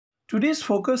Today's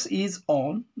focus is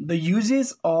on the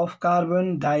uses of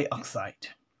carbon dioxide.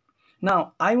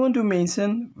 Now, I want to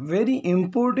mention very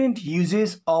important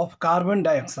uses of carbon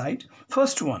dioxide.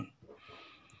 First one,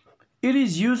 it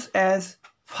is used as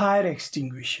fire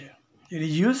extinguisher. It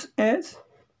is used as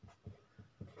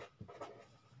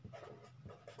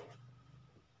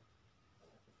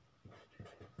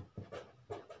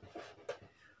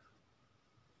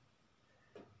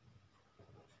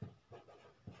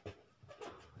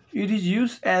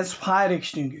fire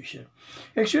extinguisher.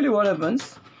 Actually, what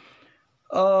happens?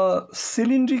 A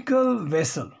cylindrical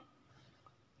vessel.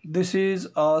 This is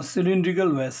a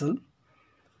cylindrical vessel,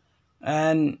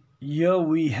 and here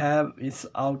we have its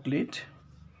outlet,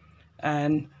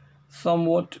 and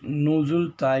somewhat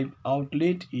nozzle type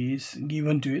outlet is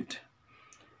given to it,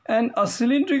 and a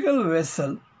cylindrical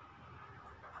vessel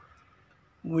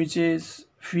which is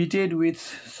fitted with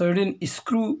certain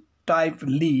screw type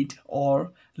lead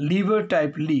or lever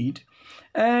type lead,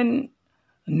 and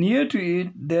near to it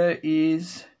there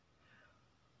is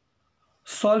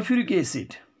sulfuric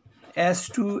acid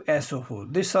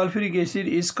S2SO4. This sulfuric acid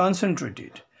is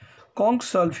concentrated. Conc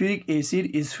sulfuric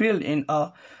acid is filled in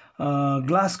a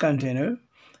glass container,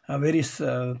 a very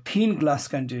thin glass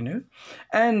container,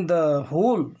 and the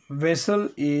whole vessel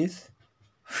is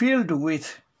filled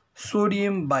with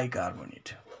sodium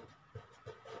bicarbonate.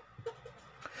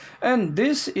 And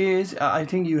this is, I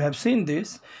think you have seen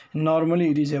this.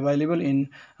 Normally it is available in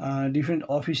different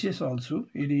offices also.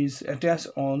 It is attached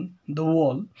on the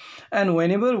wall, and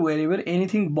wherever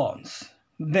anything burns,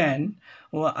 then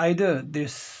either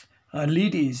this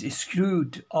lid is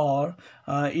screwed or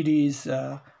its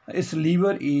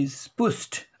lever is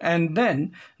pushed, and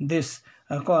then this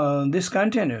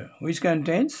container, which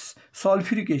contains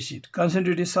sulfuric acid,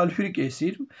 concentrated sulfuric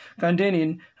acid contained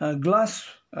in glass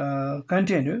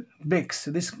container, breaks.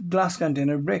 This glass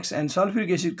container breaks, and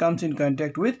sulfuric acid comes in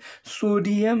contact with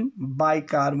sodium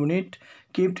bicarbonate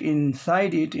kept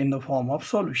inside it in the form of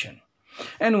solution.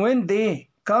 And when they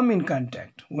come in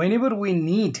contact, whenever we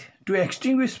need to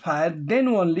extinguish fire, then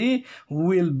only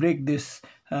we will break this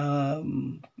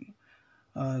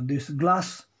this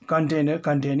glass container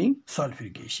containing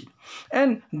sulfuric acid,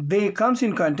 and they comes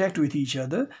in contact with each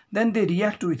other, then they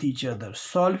react with each other.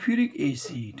 Sulfuric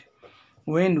acid,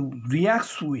 when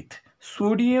reacts with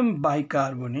sodium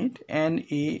bicarbonate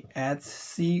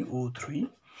NaHCO3,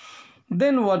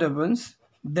 then what happens?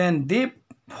 Then they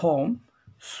form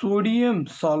sodium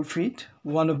sulfate.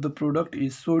 One of the product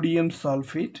is sodium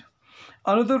sulfate,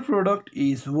 another product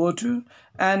is water,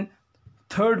 and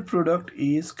third product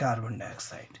is carbon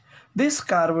dioxide. This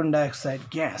carbon dioxide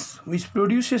gas, which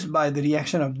produces by the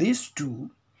reaction of these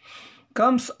two,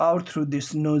 comes out through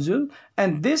this nozzle,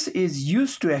 and this is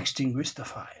used to extinguish the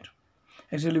fire.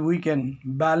 Actually, we can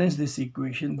balance this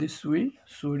equation this way: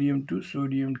 sodium 2,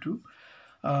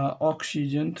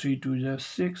 oxygen 3 2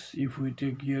 6. If we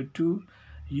take here 2,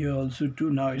 here also 2,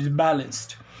 now it's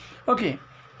balanced. Okay,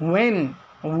 when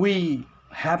we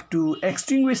have to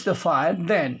extinguish the fire,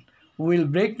 then we'll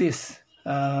break this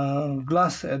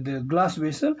the glass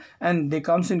vessel, and they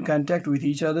comes in contact with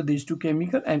each other, these two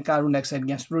chemical, and carbon dioxide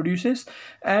gas produces,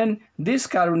 and this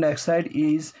carbon dioxide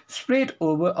is sprayed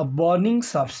over a burning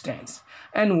substance.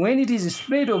 And when it is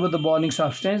sprayed over the burning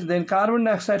substance, then carbon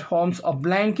dioxide forms a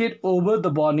blanket over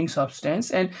the burning substance,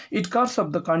 and it cuts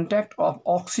off the contact of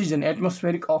oxygen,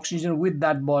 atmospheric oxygen, with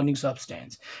that burning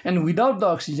substance, and without the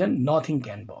oxygen nothing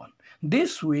can burn.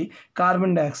 This way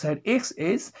carbon dioxide acts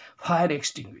as fire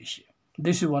extinguisher.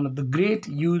 This is one of the great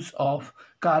use of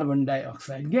carbon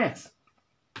dioxide gas.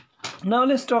 Now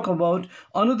let's talk about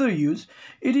another use.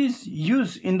 It is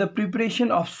used in the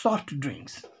preparation of soft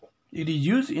drinks. It is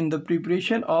used in the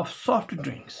preparation of soft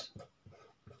drinks,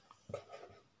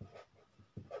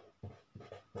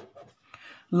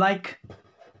 like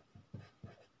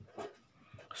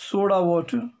soda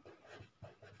water,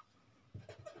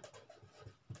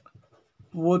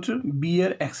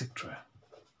 beer, etc.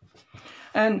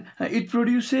 And it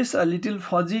produces a little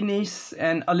fuzziness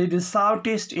and a little sour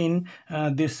taste in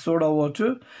this soda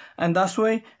water, and that's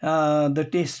why the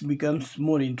taste becomes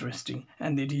more interesting,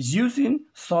 and it is used in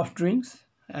soft drinks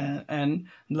and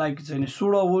like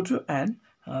soda water and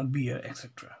beer,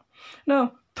 etc.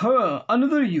 Now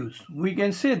another use, we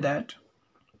can say that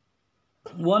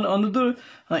another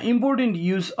important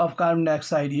use of carbon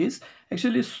dioxide is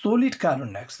actually solid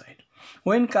carbon dioxide.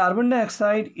 When carbon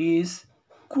dioxide is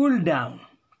cooled down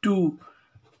to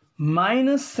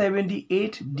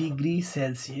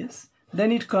 -78°C,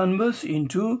 then it converts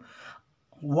into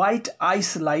white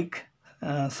ice-like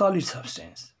solid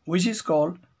substance, which is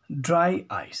called dry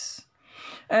ice.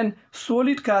 And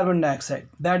solid carbon dioxide,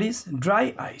 that is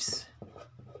dry ice,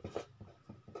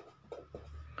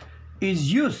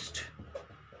 is used,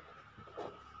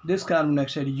 this carbon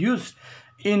dioxide used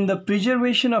in the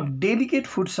preservation of delicate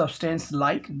food substance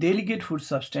like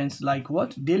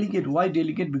what? Delicate. Why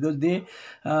delicate? Because they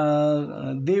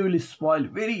will spoil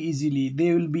very easily.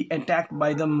 They will be attacked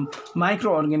by the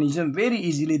microorganism very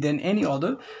easily than any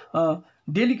other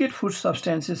delicate food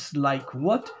substances like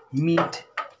what? Meat,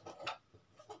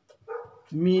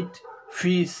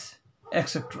 fish,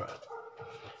 etc.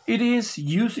 It is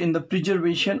used in the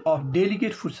preservation of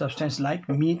delicate food substance like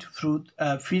meat,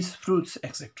 fish, fruits,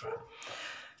 etc.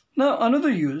 Now another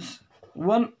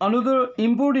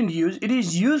important use, it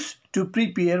is used to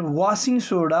prepare washing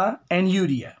soda and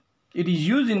urea. It is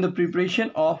used in the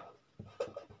preparation of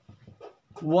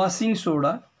washing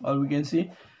soda, or we can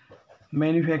say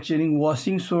manufacturing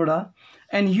washing soda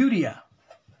and urea.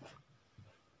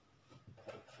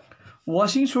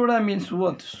 Washing soda means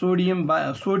what? Sodium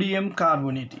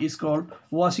carbonate is called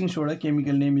washing soda,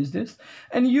 chemical name is this.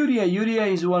 And urea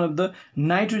is one of the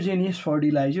nitrogenous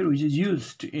fertilizer which is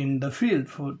used in the field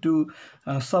to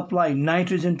supply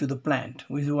nitrogen to the plant,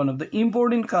 which is one of the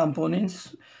important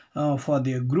components for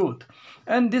their growth.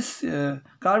 And this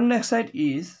carbon dioxide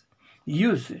is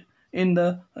used in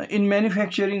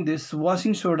manufacturing this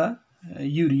washing soda,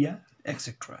 urea,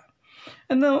 etc.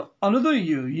 And now another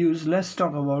use, let's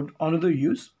talk about another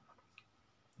use.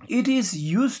 It is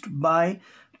used by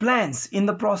plants in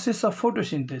the process of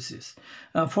photosynthesis.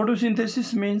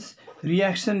 Photosynthesis means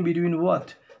reaction between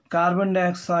what? Carbon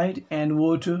dioxide and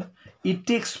water. It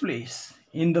takes place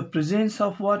in the presence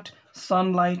of what?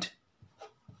 Sunlight,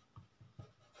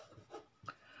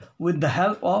 with the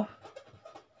help of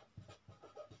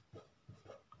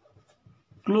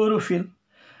chlorophyll.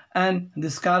 And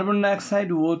this carbon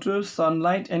dioxide, water,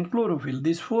 sunlight and chlorophyll,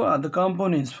 these four are the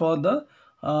components for the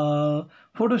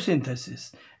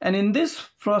photosynthesis. And in this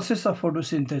process of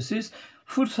photosynthesis,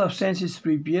 food substance is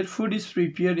prepared. Food is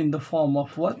prepared in the form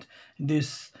of what?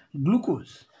 This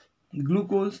glucose,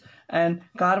 and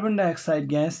carbon dioxide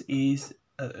gas is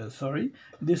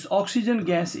this oxygen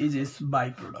gas is its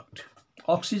byproduct.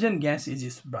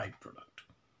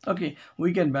 Okay,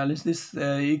 we can balance this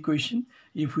equation.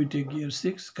 If we take here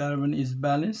 6, carbon is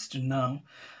balanced. Now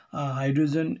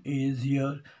hydrogen is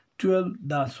here 12.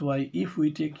 That's why if we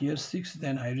take here 6,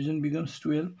 then hydrogen becomes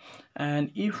 12.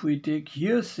 And if we take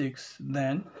here 6,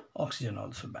 then oxygen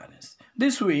also balanced.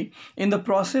 This way, in the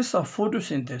process of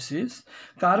photosynthesis,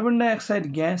 carbon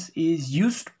dioxide gas is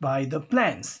used by the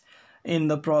plants in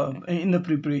the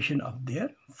preparation of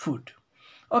their food.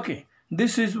 Okay.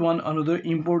 This is another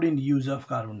important use of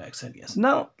carbon dioxide gas.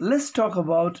 Now let's talk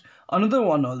about another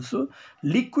one also.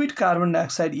 Liquid carbon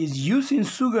dioxide is used in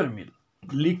sugar mill.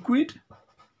 Liquid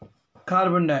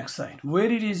carbon dioxide, where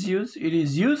it is used? It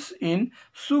is used in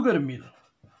sugar mill.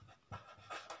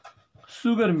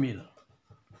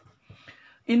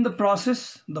 In the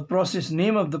process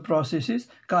name of the process is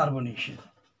carbonation.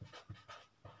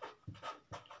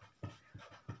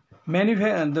 In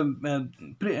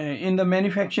the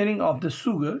manufacturing of the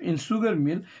sugar in sugar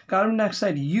mill, carbon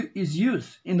dioxide is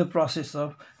used in the process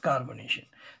of carbonation.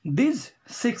 These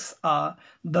 6 are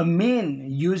the main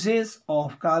uses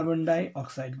of carbon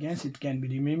dioxide gas. It can be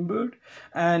remembered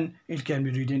and it can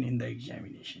be written in the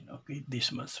examination. Okay,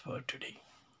 this much for today.